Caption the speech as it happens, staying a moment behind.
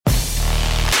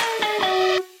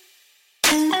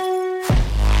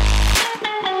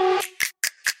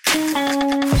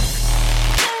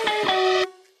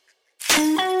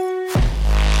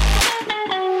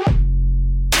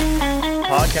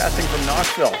Broadcasting from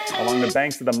Knoxville, along the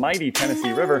banks of the mighty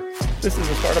Tennessee River, this is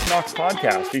the Startup Knox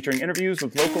podcast featuring interviews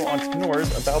with local entrepreneurs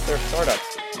about their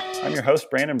startups. I'm your host,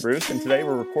 Brandon Bruce, and today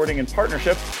we're recording in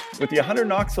partnership with the 100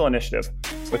 Knoxville Initiative,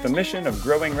 with the mission of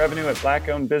growing revenue at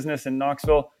Black-owned business in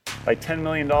Knoxville by $10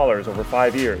 million over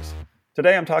 5 years.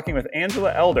 Today I'm talking with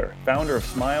Angela Elder, founder of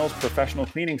Smiles Professional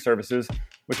Cleaning Services,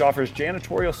 which offers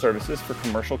janitorial services for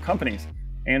commercial companies.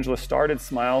 Angela started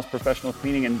Smiles Professional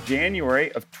Cleaning in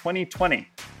January of 2020,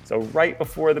 so right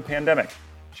before the pandemic.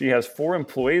 She has 4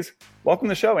 employees. Welcome to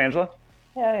the show, Angela.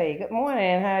 Hey, good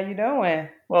morning. How you doing?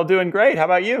 Well, doing great. How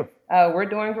about you? We're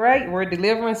doing great. We're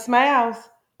delivering smiles.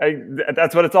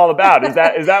 That's what it's all about. Is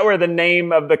that where the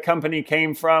name of the company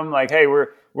came from? Like, hey, we're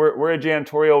a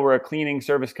janitorial, we're a cleaning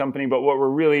service company, but what we're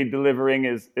really delivering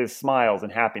is smiles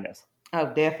and happiness. Oh,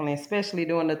 definitely, especially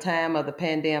during the time of the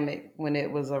pandemic when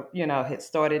it was, had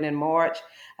started in March.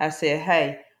 I said,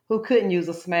 hey, who couldn't use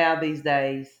a smile these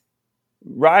days?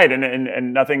 Right,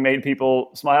 and nothing made people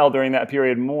smile during that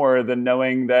period more than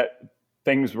knowing that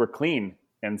things were clean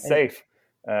and safe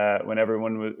when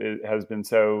everyone has been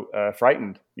so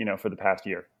frightened, for the past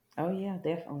year. Oh yeah,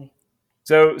 definitely.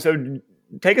 So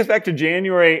take us back to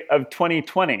January of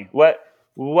 2020.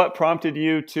 What prompted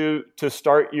you to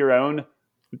start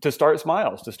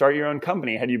Smiles, to start your own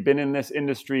company? Had you been in this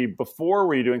industry before?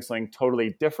 Were you doing something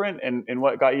totally different? And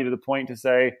what got you to the point to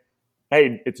say,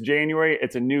 hey, it's January,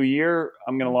 it's a new year,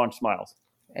 I'm going to launch Smiles?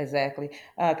 Exactly.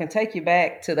 I can take you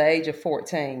back to the age of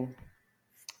 14.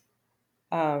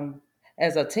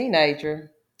 As a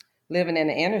teenager, living in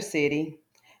the inner city,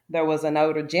 there was an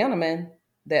older gentleman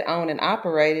that owned and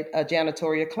operated a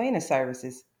janitorial cleaning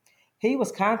services. He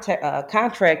was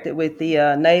contracted with the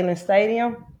Neyland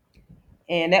Stadium,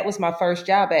 and that was my first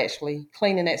job, actually,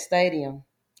 cleaning that stadium.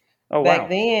 Oh, Back wow.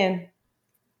 then,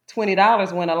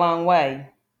 $20 went a long way.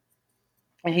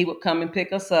 And he would come and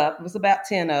pick us up. It was about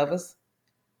 10 of us,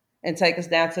 and take us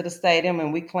down to the stadium,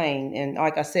 and we cleaned. And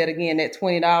like I said again, that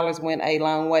 $20 went a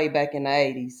long way back in the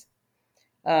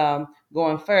 80s.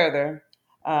 Going further,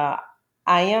 I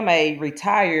am a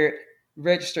retired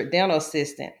registered dental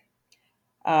assistant.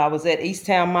 I was at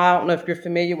Easttown Mall. I don't know if you're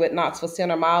familiar with Knoxville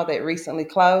Center Mall that recently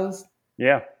closed.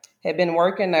 Yeah. Had been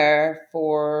working there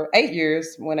for 8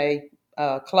 years when they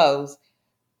closed.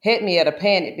 Hit me at a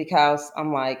panic because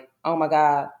I'm like, oh my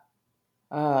God,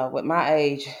 with my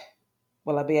age,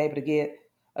 will I be able to get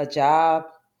a job?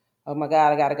 Oh my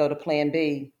God, I got to go to Plan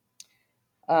B.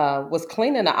 Was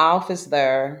cleaning the office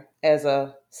there as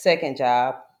a second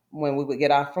job when we would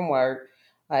get off from work.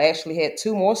 I actually had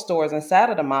 2 more stores inside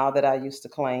of the mall that I used to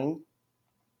clean.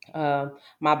 My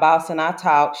boss and I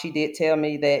talked. She did tell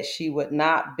me that she would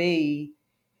not be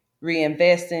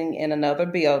reinvesting in another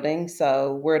building.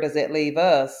 So where does that leave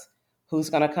us? Who's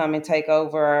going to come and take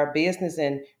over our business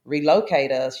and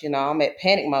relocate us? I'm at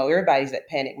panic mode. Everybody's at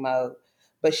panic mode.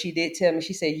 But she did tell me,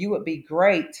 she said, you would be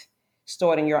great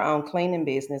starting your own cleaning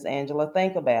business, Angela.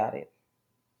 Think about it.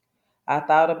 I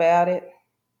thought about it.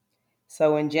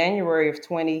 So in January of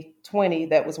 2020,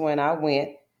 that was when I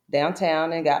went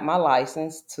downtown and got my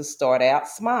license to start out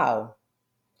Smile.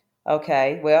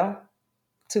 Okay, well,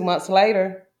 2 months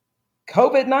later,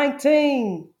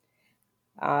 COVID-19.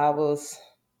 I was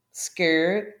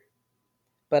scared,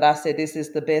 but I said, this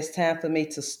is the best time for me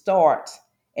to start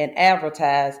and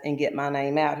advertise and get my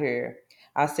name out here.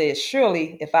 I said,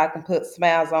 surely if I can put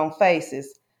smiles on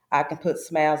faces, I can put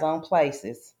smiles on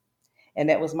places. And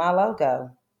that was my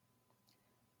logo.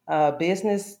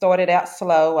 Business started out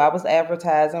slow. I was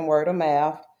advertising word of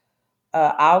mouth.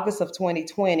 August of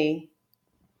 2020,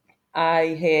 I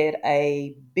had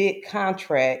a big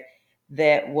contract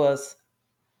that was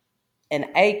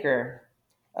an acre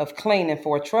of cleaning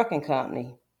for a trucking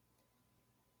company.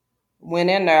 Went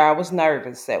in there, I was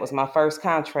nervous. That was my first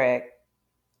contract.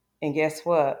 And guess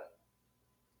what?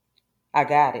 I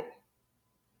got it.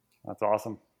 That's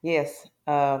awesome. Yes.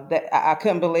 I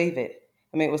couldn't believe it.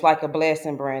 I mean, it was like a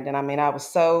blessing, Brandon. I mean, I was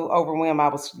so overwhelmed. I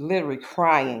was literally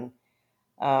crying.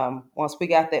 Once we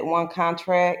got that one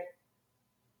contract,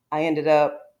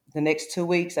 the next 2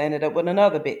 weeks, I ended up with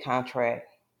another big contract.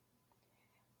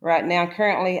 Right now,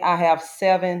 currently, I have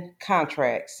 7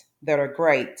 contracts that are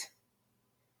great.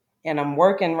 And I'm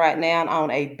working right now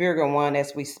on a bigger one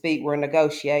as we speak. We're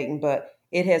negotiating, but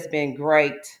it has been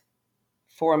great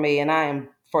for me. And I am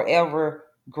forever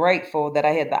grateful that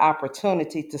I had the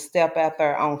opportunity to step out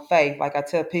there on faith. Like I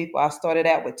tell people, I started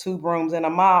out with 2 brooms and a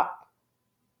mop,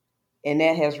 and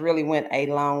that has really went a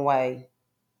long way.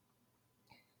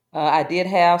 I did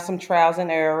have some trials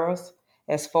and errors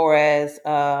as far as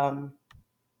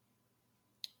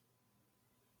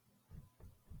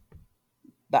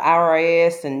the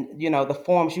IRS and, the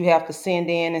forms you have to send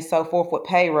in and so forth with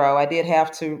payroll. I did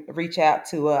have to reach out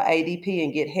to ADP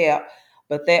and get help,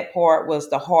 but that part was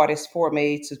the hardest for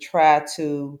me, to try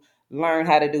to learn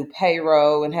how to do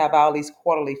payroll and have all these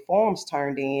quarterly forms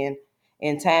turned in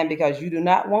time, because you do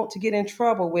not want to get in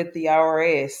trouble with the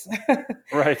IRS.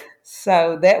 Right.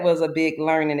 So that was a big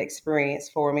learning experience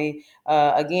for me.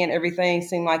 Again, everything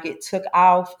seemed like it took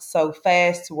off so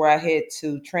fast to where I had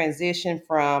to transition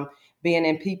from being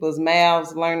in people's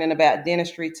mouths, learning about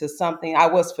dentistry, to something I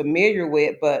was familiar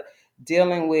with, but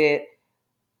dealing with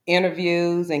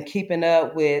interviews and keeping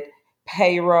up with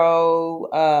payroll,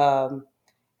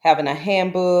 having a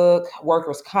handbook,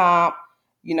 workers' comp.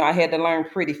 I had to learn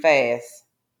pretty fast.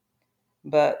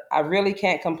 But I really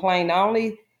can't complain. The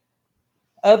only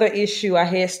other issue I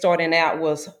had starting out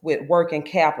was with working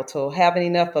capital, having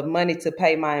enough of money to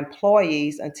pay my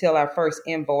employees until our first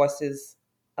invoices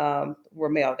were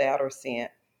mailed out or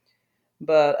sent.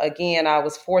 But again, I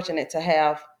was fortunate to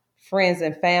have friends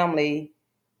and family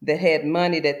that had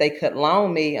money that they could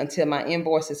loan me until my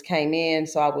invoices came in,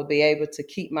 so I would be able to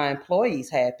keep my employees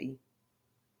happy.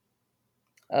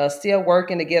 Still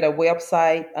working to get a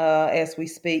website as we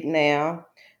speak now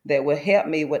that will help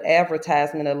me with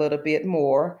advertisement a little bit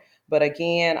more. But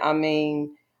again,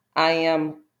 I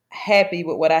am happy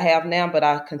with what I have now, but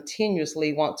I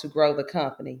continuously want to grow the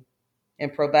company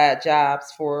and provide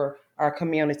jobs for our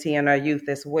community and our youth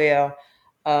as well.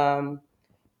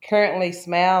 Currently,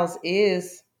 Smiles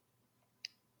is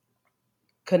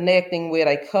connecting with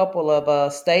a couple of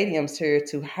stadiums here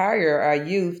to hire our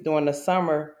youth during the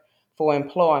summer for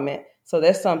employment. So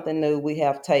that's something new we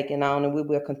have taken on, and we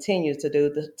will continue to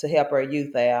do to help our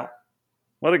youth out.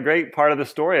 What a great part of the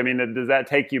story. I mean, does that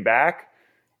take you back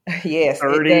Yes, it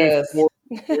 30, does.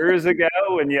 40 years ago?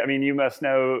 And you must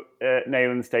know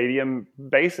Neyland Stadium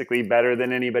basically better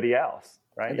than anybody else,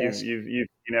 right? You've seen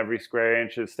every square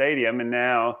inch of the stadium, and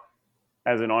now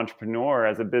as an entrepreneur,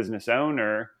 as a business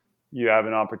owner, you have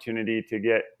an opportunity to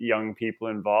get young people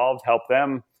involved, help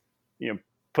them,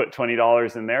 put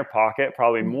 $20 in their pocket,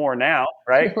 probably more now,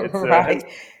 right? Right. It's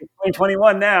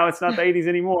 2021 now. It's not the 80s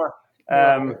anymore.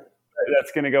 Right.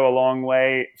 That's going to go a long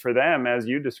way for them, as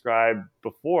you described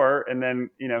before. And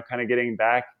then, kind of getting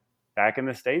back in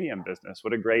the stadium business.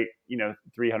 What a great,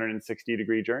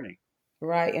 360-degree journey.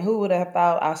 Right. And who would have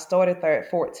thought I started there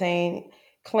at 14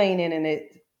 cleaning, and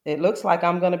it looks like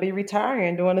I'm going to be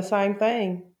retiring doing the same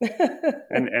thing.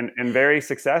 and very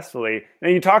successfully.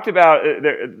 And you talked about,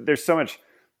 there's so much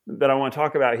that I want to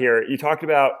talk about here. You talked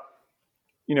about,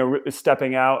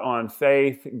 stepping out on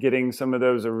faith, getting some of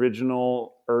those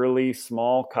original early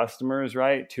small customers,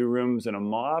 right? 2 rooms and a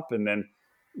mop, and then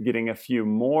getting a few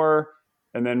more,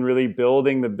 and then really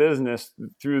building the business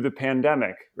through the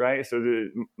pandemic, right? So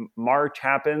March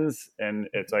happens and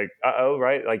it's like,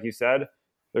 right? Like you said,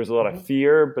 there's a lot of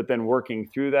fear, but then working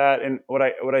through that. And what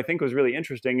I think was really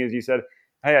interesting is you said,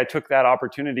 hey, I took that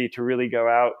opportunity to really go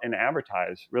out and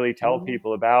advertise, really tell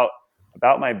people about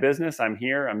my business. I'm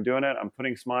here, I'm doing it, I'm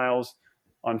putting smiles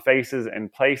on faces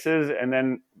and places. And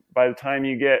then by the time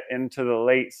you get into the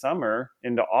late summer,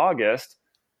 into August,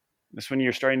 that's when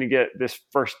you're starting to get this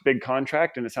first big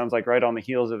contract. And it sounds like right on the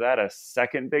heels of that, a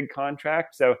second big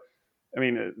contract. So,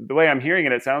 the way I'm hearing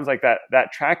it, it sounds like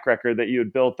that track record that you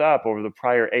had built up over the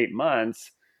prior 8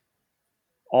 months,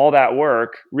 all that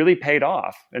work really paid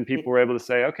off. And people were able to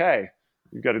say, okay,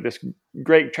 you've got this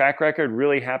great track record,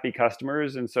 really happy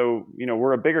customers. And so,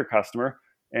 we're a bigger customer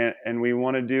and we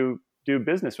want to do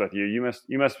business with you.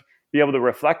 You must be able to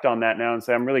reflect on that now and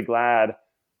say, I'm really glad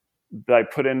that I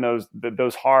put in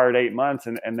those hard 8 months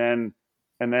and then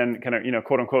kind of,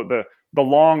 quote unquote, the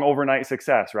long overnight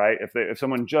success, right? If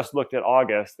someone just looked at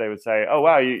August, they would say, oh,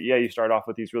 wow, you start off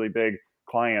with these really big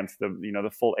clients,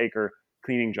 the full acre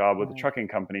cleaning job with the trucking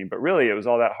company. But really it was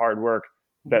all that hard work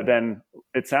that then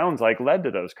it sounds like led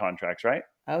to those contracts, right?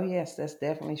 Oh, yes, that's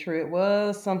definitely true. It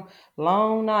was some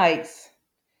long nights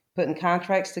putting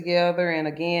contracts together, and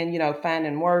again,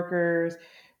 finding workers,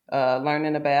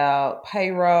 learning about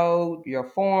payroll, your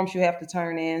forms you have to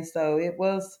turn in. So it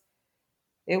was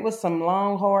some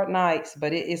long, hard nights,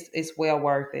 but it's well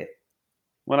worth it.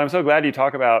 Well, I'm so glad you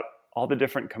talk about all the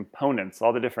different components,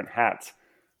 all the different hats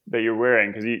that you're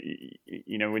wearing, because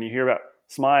when you hear about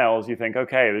Smiles, you think,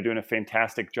 okay, they're doing a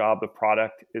fantastic job. The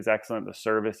product is excellent. The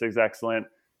service is excellent.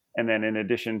 And then in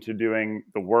addition to doing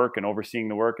the work and overseeing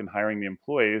the work and hiring the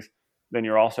employees, then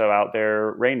you're also out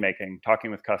there rainmaking,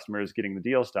 talking with customers, getting the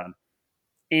deals done.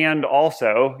 And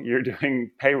also you're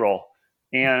doing payroll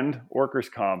and workers'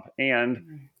 comp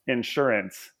and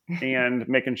insurance and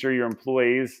making sure your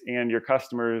employees and your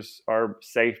customers are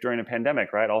safe during a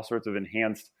pandemic, right? All sorts of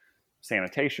enhanced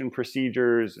sanitation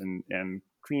procedures and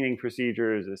cleaning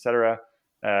procedures, et cetera,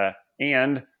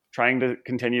 and trying to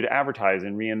continue to advertise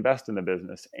and reinvest in the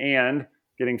business and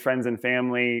getting friends and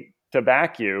family to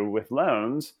back you with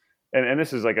loans. And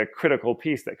this is like a critical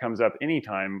piece that comes up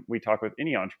anytime we talk with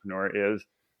any entrepreneur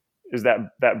is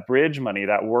that bridge money,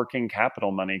 that working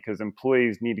capital money, because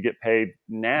employees need to get paid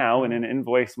now, and an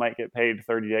invoice might get paid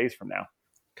 30 days from now.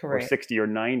 Correct. Or 60 or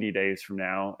 90 days from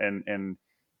now. And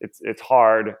it's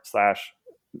hard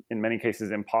 / in many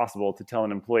cases impossible to tell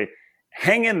an employee,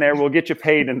 hang in there, we'll get you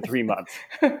paid in 3 months.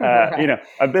 Right.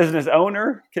 A business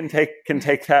owner can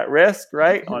take that risk,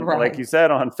 right? Right. Like you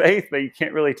said, on faith, but you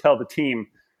can't really tell the team,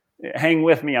 hang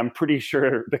with me, I'm pretty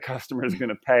sure the customer is going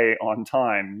to pay on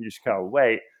time. You just gotta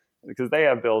wait, because they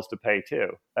have bills to pay too.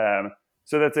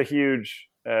 So that's a huge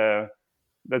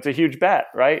bet,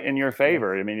 right, in your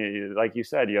favor. I mean, like you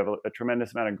said, you have a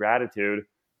tremendous amount of gratitude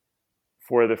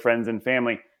for the friends and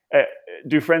family.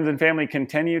 Do friends and family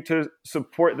continue to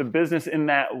support the business in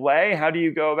that way? How do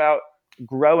you go about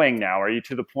growing now? Are you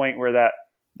to the point where that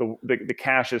the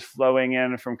cash is flowing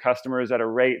in from customers at a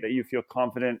rate that you feel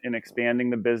confident in expanding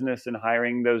the business and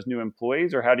hiring those new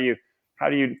employees? Or how do you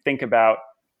think about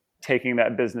taking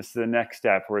that business to the next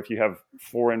step, where if you have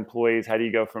 4 employees, how do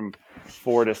you go from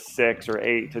 4 to 6 or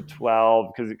 8 to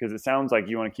 12? Because it sounds like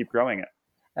you want to keep growing it.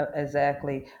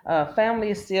 Exactly. Family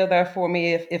is still there for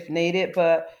me if needed,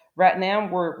 but right now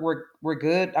we're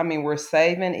good. I mean, we're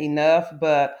saving enough,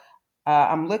 but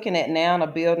I'm looking at now a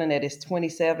building that is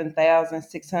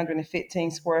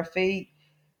 27,615 square feet.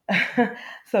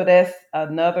 So that's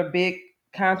another big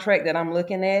contract that I'm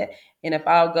looking at. And if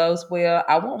all goes well,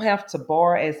 I won't have to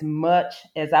borrow as much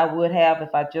as I would have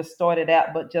if I just started out,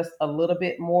 but just a little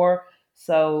bit more.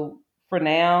 So for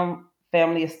now,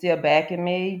 family is still backing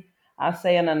me. I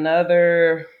say I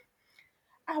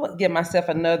would give myself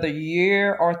another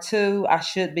year or 2. I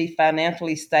should be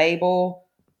financially stable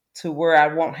to where I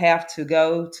won't have to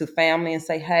go to family and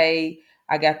say, hey,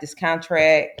 I got this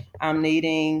contract. I'm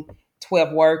needing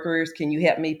 12 workers. Can you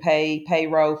help me pay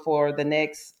payroll for the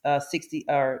next 60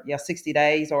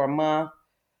 days or a month?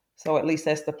 So at least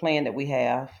that's the plan that we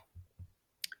have.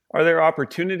 Are there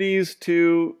opportunities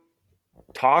to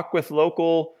talk with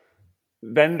local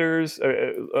vendors,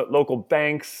 local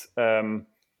banks,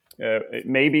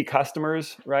 maybe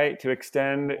customers, right, to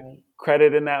extend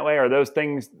credit in that way? Are those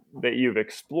things that you've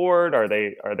explored?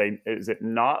 Is it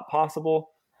not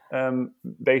possible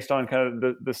based on kind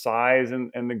of the size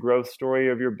and the growth story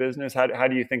of your business? How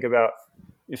do you think about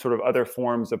sort of other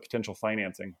forms of potential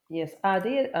financing? Yes, I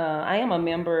did. I am a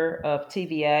member of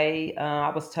TVA. I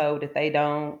was told that they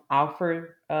don't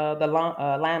offer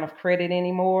the line of credit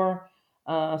anymore.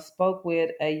 Spoke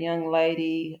with a young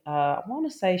lady. I want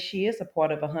to say she is a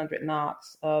part of 100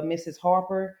 Knox, Mrs.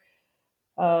 Harper.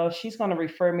 She's going to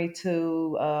refer me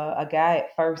to a guy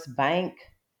at First Bank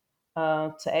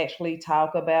to actually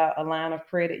talk about a line of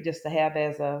credit, just to have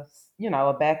as a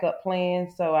backup plan.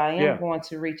 So I am going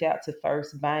to reach out to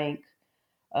First Bank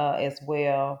as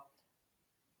well.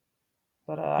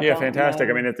 But fantastic.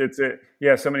 I mean, it's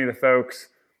so many of the folks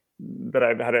that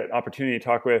I've had an opportunity to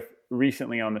talk with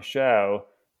recently on the show,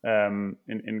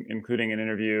 including an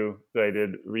interview that I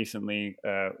did recently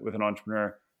with an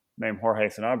entrepreneur named Jorge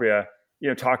Sanabria,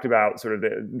 talked about sort of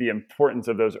the importance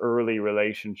of those early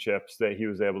relationships that he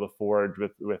was able to forge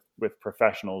with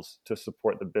professionals to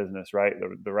support the business, right?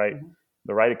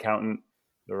 The right accountant,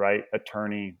 the right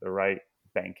attorney, the right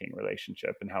banking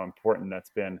relationship, and how important that's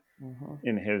been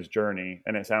in his journey.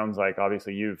 And it sounds like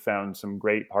obviously you've found some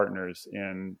great partners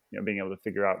in being able to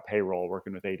figure out payroll,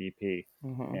 working with ADP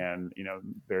and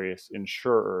various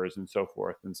insurers and so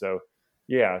forth. And so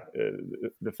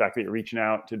the fact that you're reaching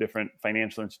out to different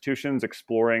financial institutions,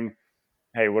 exploring,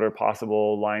 hey, what are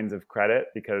possible lines of credit?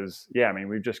 Because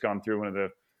we've just gone through one of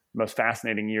the most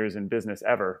fascinating years in business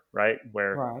ever, right?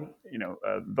 Where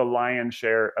the lion's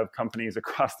share of companies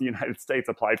across the United States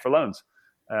applied for loans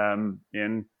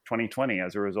in 2020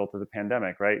 as a result of the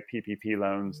pandemic, right? PPP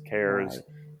loans, CARES,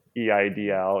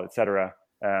 EIDL, et cetera.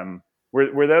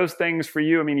 Were those things for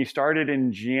you? I mean, you started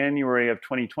in January of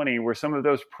 2020. Were some of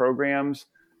those programs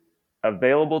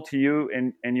available to you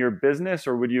in your business,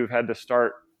 or would you have had to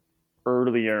start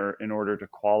earlier in order to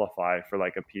qualify for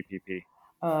like a PPP?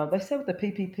 They said with the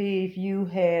PPP, if you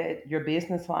had your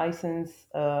business license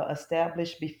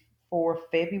established before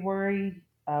February,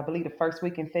 I believe the first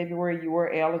week in February, you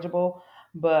were eligible.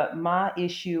 But my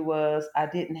issue was I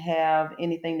didn't have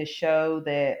anything to show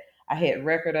that I had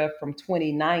record of from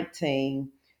 2019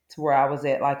 to where I was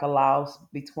at like a loss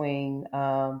between,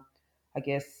 I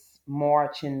guess,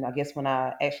 March and I guess when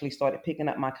I actually started picking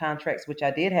up my contracts, which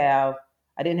I did have.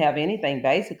 I didn't have anything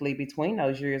basically between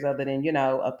those years other than,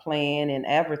 a plan and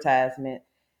advertisement.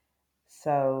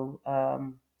 So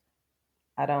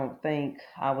I don't think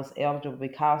I was eligible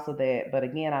because of that. But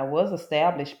again, I was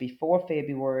established before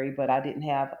February, but I didn't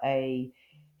have a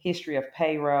history of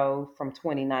payroll from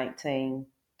 2019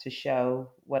 to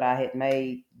show what I had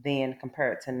made then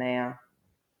compared to now.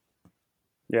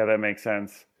 Yeah, that makes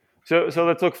sense. So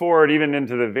let's look forward even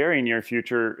into the very near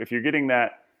future. If you're getting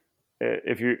that,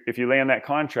 if you land that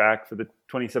contract for the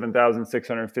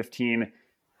 27,615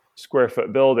 square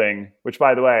foot building, which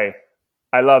by the way,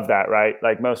 I love that, right?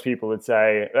 Like most people would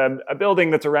say, a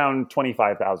building that's around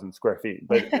 25,000 square feet.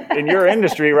 But in your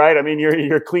industry, right? I mean,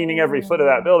 you're cleaning every foot of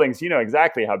that building, so you know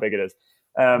exactly how big it is.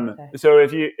 So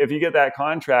if you get that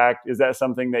contract, is that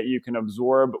something that you can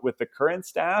absorb with the current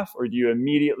staff, or do you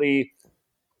immediately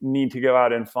need to go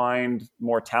out and find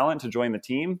more talent to join the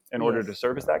team in order to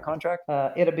service that contract?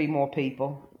 It'll be more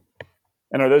people.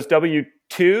 And are those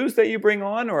W-2s that you bring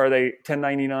on, or are they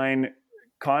 1099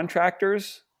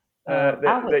 contractors that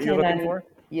you're looking for?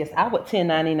 Yes, I would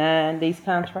 1099 these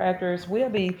contractors.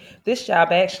 This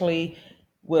job actually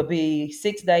will be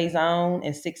 6 days on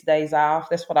and 6 days off.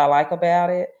 That's what I like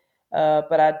about it.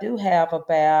 But I do have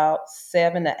about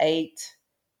 7 to 8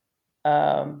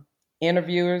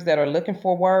 interviewers that are looking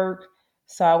for work.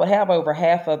 So I would have over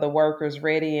half of the workers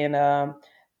ready. And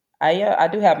I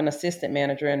do have an assistant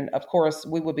manager. And of course,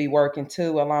 we will be working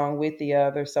too along with the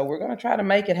others. So we're going to try to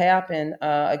make it happen.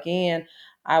 Again,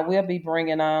 I will be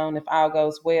bringing on, if all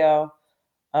goes well,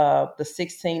 the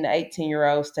 16 to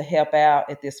 18-year-olds to help out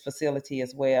at this facility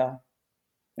as well.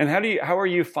 And how are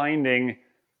you finding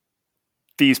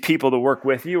these people to work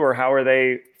with you, or how are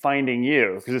they finding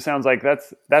you? Because it sounds like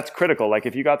that's critical. Like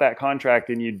if you got that contract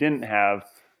and you didn't have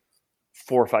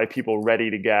 4 or 5 people ready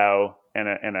to go and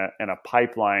a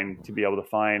pipeline to be able to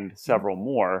find several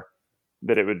more,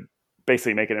 that it would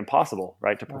basically make it impossible,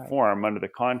 right, to perform under the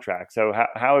contract. So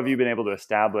how have you been able to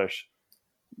establish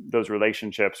those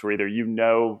relationships where either you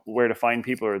know where to find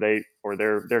people, or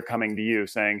they're coming to you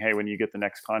saying, hey, when you get the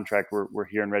next contract, we're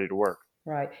here and ready to work?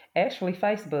 Right. Actually,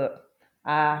 Facebook.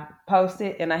 I post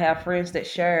it, and I have friends that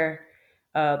share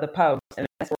the post, and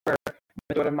that's where the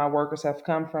majority of my workers have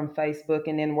come from, Facebook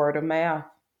and then word of mouth.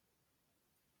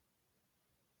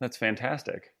 That's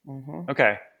fantastic. Mm-hmm.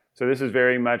 Okay. So this is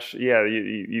very much,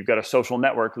 you've got a social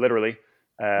network, literally.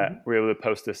 We're able to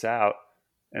post this out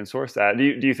and source that. Do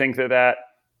you think that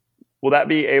will that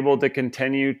be able to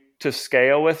continue to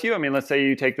scale with you? I mean, let's say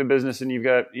you take the business and you've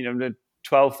got,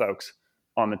 12 folks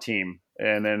on the team,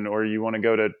 and then, or you want to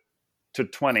go to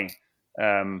 20.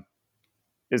 Are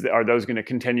those going to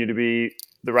continue to be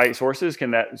the right sources?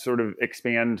 Can that sort of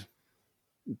expand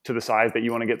to the size that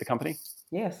you want to get the company?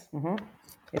 Yes. Mm-hmm.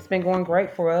 It's been going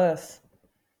great for us.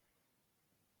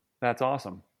 That's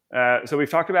awesome. So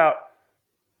we've talked about,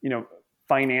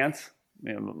 finance,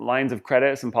 lines of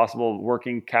credit, some possible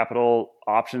working capital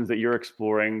options that you're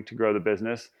exploring to grow the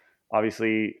business.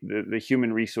 Obviously, the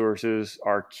human resources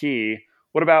are key.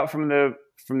 What about from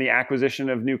the acquisition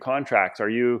of new contracts?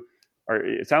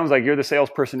 It sounds like you're the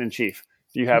salesperson in chief.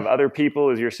 Do you have other people?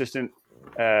 Is your assistant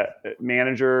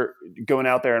manager going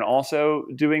out there and also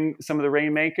doing some of the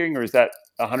rainmaking, or is that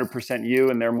 100% you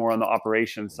and they're more on the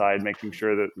operations side, making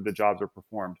sure that the jobs are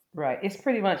performed? Right. It's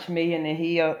pretty much me, and then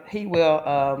he will,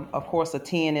 of course,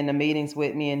 attend in the meetings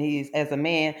with me. And he's, as a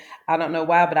man, I don't know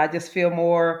why, but I just feel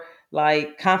more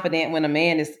like confident when a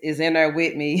man is in there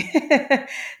with me.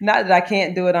 Not that I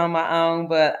can't do it on my own,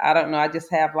 but I don't know. I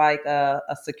just have like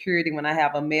a security when I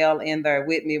have a male in there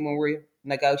with me when we're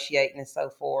negotiating and so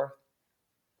forth.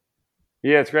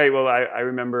 Yeah, it's great. Well, I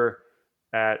remember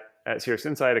at Cirrus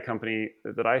Insight, a company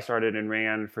that I started and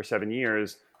ran for 7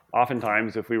 years,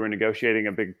 oftentimes if we were negotiating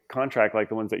a big contract like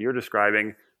the ones that you're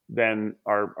describing, then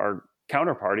our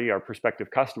counterparty, our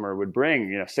prospective customer, would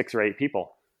bring 6 or 8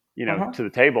 people to the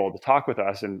table to talk with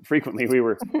us. And frequently we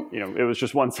were, it was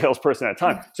just one salesperson at a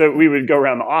time. So we would go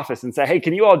around the office and say, hey,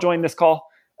 can you all join this call?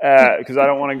 Because I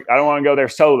don't want to go there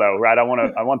solo, right? I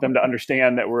want them to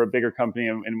understand that we're a bigger company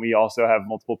and we also have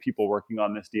multiple people working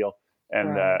on this deal,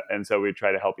 and so we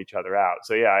try to help each other out.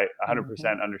 So yeah, I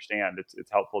 100% understand.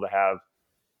 It's helpful to have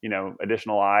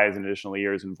additional eyes and additional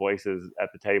ears and voices at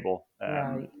the table,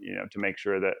 to make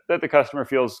sure that the customer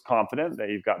feels confident that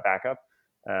you've got backup.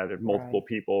 There's multiple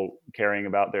people caring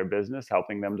about their business,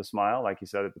 helping them to smile, like you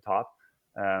said at the top.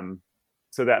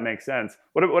 So that makes sense.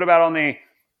 What about on the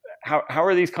how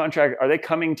are these contracts? Are they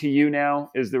coming to you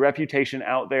now? Is the reputation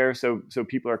out there? So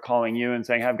people are calling you and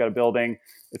saying, "Hey, I've got a building.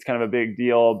 It's kind of a big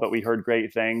deal, but we heard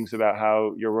great things about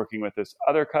how you're working with this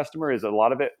other customer." Is a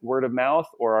lot of it word of mouth,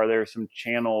 or are there some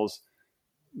channels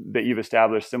that you've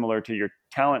established similar to your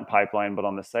talent pipeline, but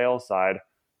on the sales side?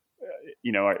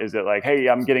 Is it like, "Hey,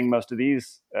 I'm getting most of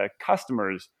these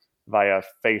customers via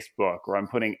Facebook, or I'm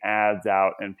putting ads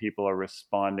out and people are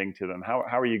responding to them"? How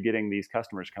are you getting these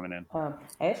customers coming in?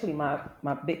 Actually, my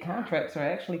big contracts are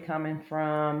actually coming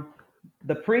from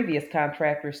the previous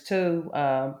contractors too,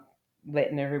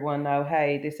 letting everyone know,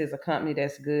 hey, this is a company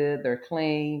that's good, they're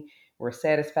clean, we're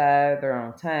satisfied, they're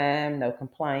on time, no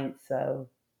complaints. So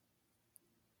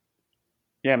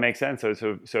Yeah, it makes sense.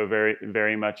 So very,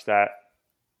 very much that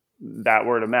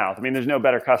word of mouth. I mean, there's no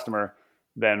better customer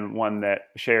than one that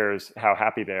shares how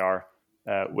happy they are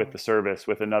with the service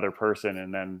with another person,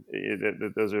 and then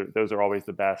those are always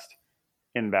the best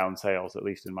inbound sales, at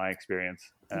least in my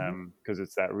experience, because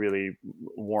it's that really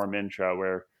warm intro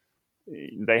where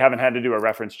they haven't had to do a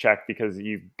reference check because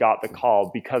you got the call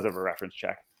because of a reference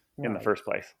check in the first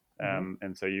place,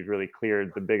 and so you've really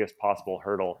cleared the biggest possible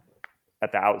hurdle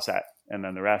at the outset. And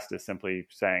then the rest is simply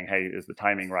saying, "Hey, is the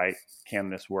timing right? Can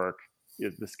this work?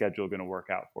 Is the schedule going to work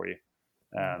out for you?"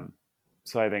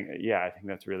 So I think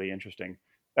that's really interesting.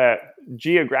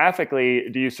 Geographically,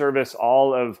 do you service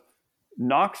all of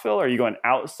Knoxville? Are you going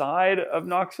outside of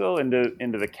Knoxville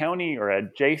into the county or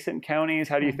adjacent counties?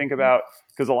 How do you think about,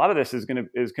 because a lot of this is going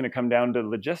to come down to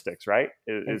logistics, right?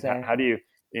 exactly. How do you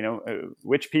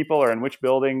which people are in which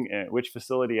building, which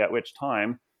facility at which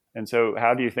time? And so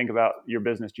how do you think about your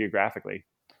business geographically?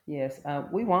 Yes,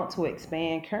 we want to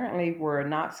expand. Currently, we're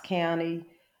Knox County,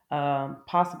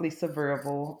 possibly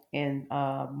Sevierville, and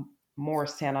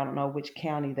Morristown. I don't know which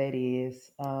county that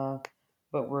is,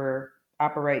 but we're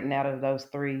operating out of those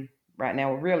three right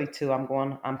now. Well, really two.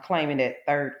 I'm claiming that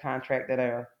third contract that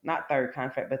are not third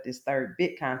contract, but this third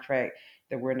big contract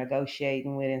that we're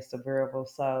negotiating with in Sevierville.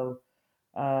 So,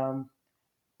 um,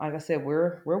 like I said,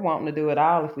 we're wanting to do it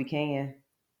all if we can.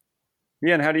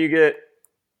 Yeah, and how do you get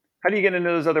into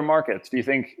those other markets? Do you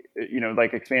think,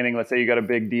 like expanding, let's say you got a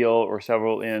big deal or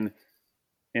several in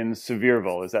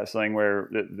Sevierville, is that something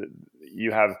where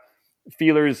you have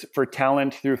feelers for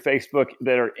talent through Facebook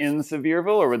that are in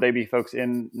Sevierville, or would they be folks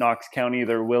in Knox County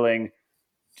that are willing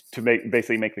to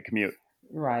basically make the commute?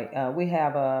 Right. We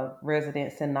have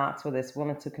residents in Knoxville that's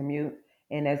willing to commute,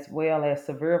 and as well as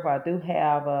Sevierville, I do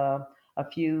have a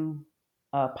few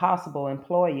possible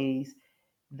employees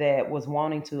that was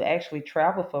wanting to actually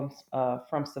travel from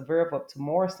Sevierville up to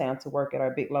Morristown to work at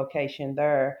our big location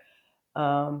there.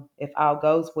 If all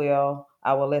goes well,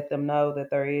 I will let them know that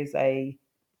there is a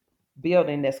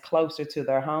building that's closer to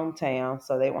their hometown,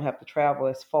 so they won't have to travel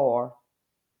as far.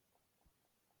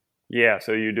 Yeah,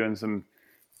 so you're doing some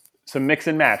mix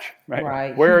and match, right?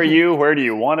 Right. Where are you? Where do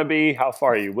you want to be? How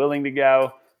far are you willing to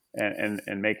go?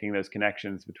 And making those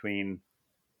connections between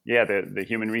the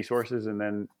human resources and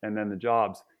then the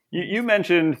jobs. You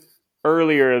mentioned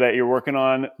earlier that you're working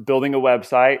on building a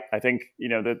website. I think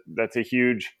that's a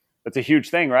huge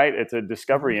thing, right? It's a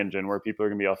discovery engine where people are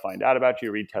going to be able to find out about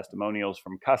you, read testimonials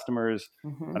from customers,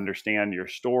 hmm understand your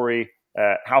story.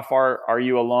 How far are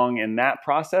you along in that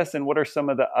process, and what are some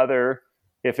of the other,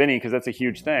 if any, because that's a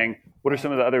huge thing, what are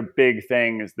some of the other big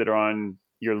things that are on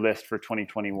your list for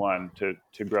 2021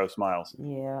 to grow Smiles?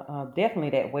 Yeah,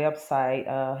 definitely that website.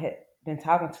 Had been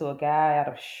talking to a guy out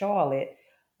of Charlotte.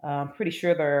 I'm pretty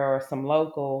sure there are some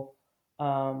local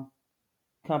um,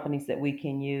 companies that we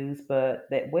can use, but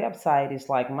that website is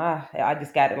like I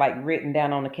just got it like written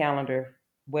down on the calendar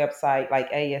website,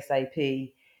 like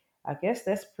ASAP. I guess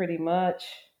that's pretty much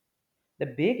the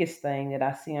biggest thing that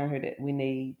I see on here that we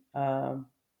need to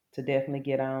definitely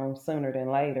get on sooner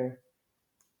than later.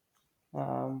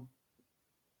 Um,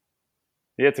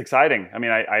 Yeah, it's exciting. I mean,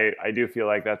 I do feel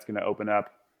like that's going to open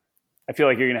up. I feel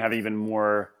like you're going to have even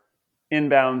more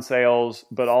inbound sales,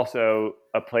 but also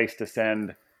a place to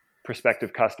send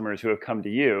prospective customers who have come to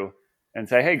you and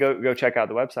say, "Hey, go check out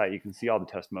the website. You can see all the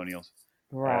testimonials.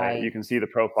 You right. can see the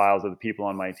profiles of the people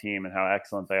on my team and how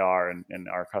excellent they are, and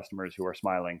our customers who are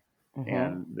smiling, hmm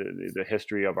and the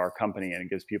history of our company." And it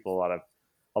gives people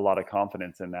a lot of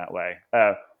confidence in that way.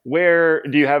 Where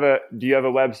do you have a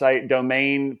website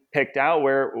domain picked out?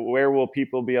 Where will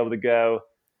people be able to go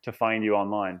to find you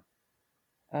online?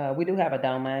 We do have a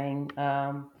domain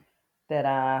that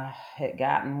I had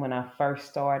gotten when I first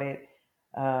started.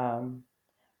 Um,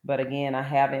 but again, I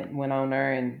haven't went on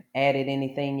there and added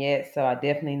anything yet, so I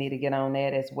definitely need to get on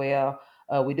that as well.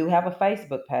 We do have a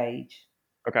Facebook page.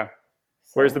 Okay.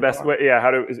 Where's the So best way? Yeah.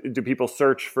 How do people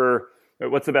search for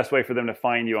What's the best way for them to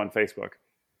find you on Facebook?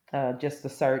 Just the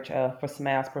search for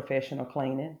Smiles Professional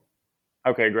Cleaning.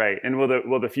 Okay, great. And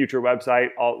will the future website,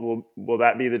 will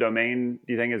that be the domain,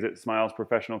 do you think? Is it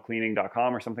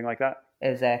smilesprofessionalcleaning.com or something like that?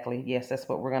 Exactly. Yes, that's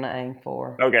what we're going to aim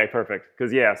for. Okay, perfect.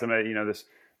 Because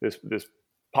this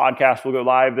podcast will go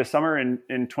live this summer in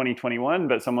 2021,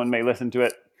 but someone may listen to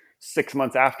it 6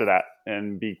 months after that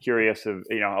and be curious of,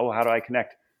 how do I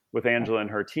connect with Angela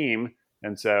and her team?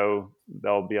 And so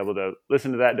they'll be able to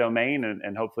listen to that domain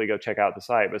and hopefully go check out the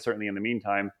site. But certainly in the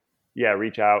meantime,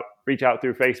 reach out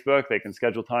through Facebook. They can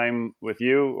schedule time with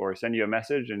you or send you a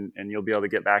message, and you'll be able to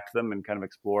get back to them and kind of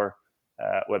explore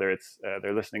whether it's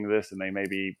they're listening to this and they may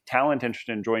be talent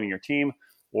interested in joining your team,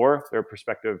 or they're a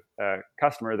prospective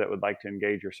customer that would like to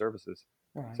engage your services.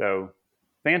 Right. So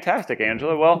fantastic,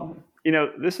 Angela. Well,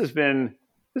 this has been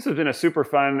a super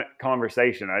fun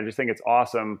conversation. I just think it's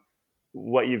awesome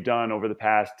what you've done over the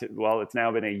past, it's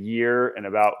now been a year and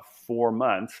about 4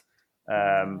 months,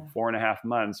 4.5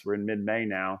 months. We're in mid-May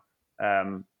now,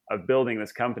 of building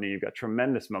this company. You've got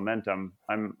tremendous momentum.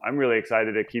 I'm really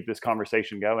excited to keep this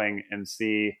conversation going and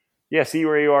see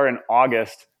where you are in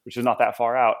August, which is not that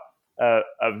far out,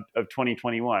 of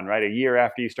 2021, right? A year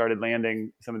after you started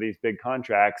landing some of these big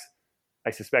contracts. I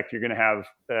suspect you're going to have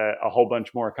a whole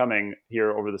bunch more coming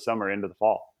here over the summer into the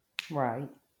fall. Right.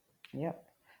 Yep.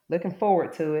 Looking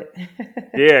forward to it.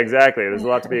 Yeah, exactly. There's a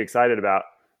lot to be excited about.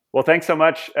 Well, thanks so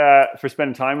much for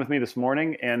spending time with me this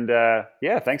morning. And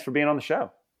thanks for being on the show.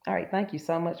 All right. Thank you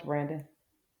so much, Brandon.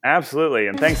 Absolutely.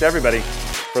 And thanks everybody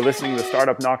for listening to the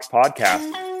Startup Knox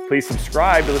podcast. Please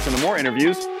subscribe to listen to more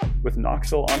interviews with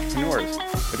Knoxville entrepreneurs.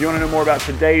 If you want to know more about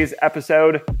today's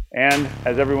episode, and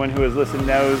as everyone who has listened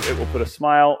knows, it will put a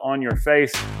smile on your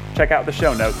face, check out the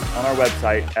show notes on our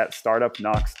website at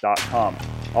startupknox.com.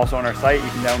 Also on our site, you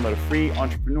can download a free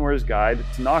entrepreneur's guide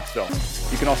to Knoxville.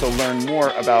 You can also learn more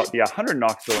about the 100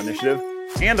 Knoxville initiative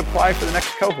and apply for the next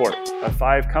cohort of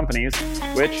 5 companies,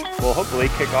 which will hopefully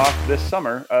kick off this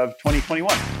summer of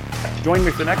 2021. Join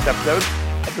me for the next episode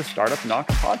of the Startup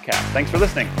Knox podcast. Thanks for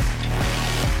listening.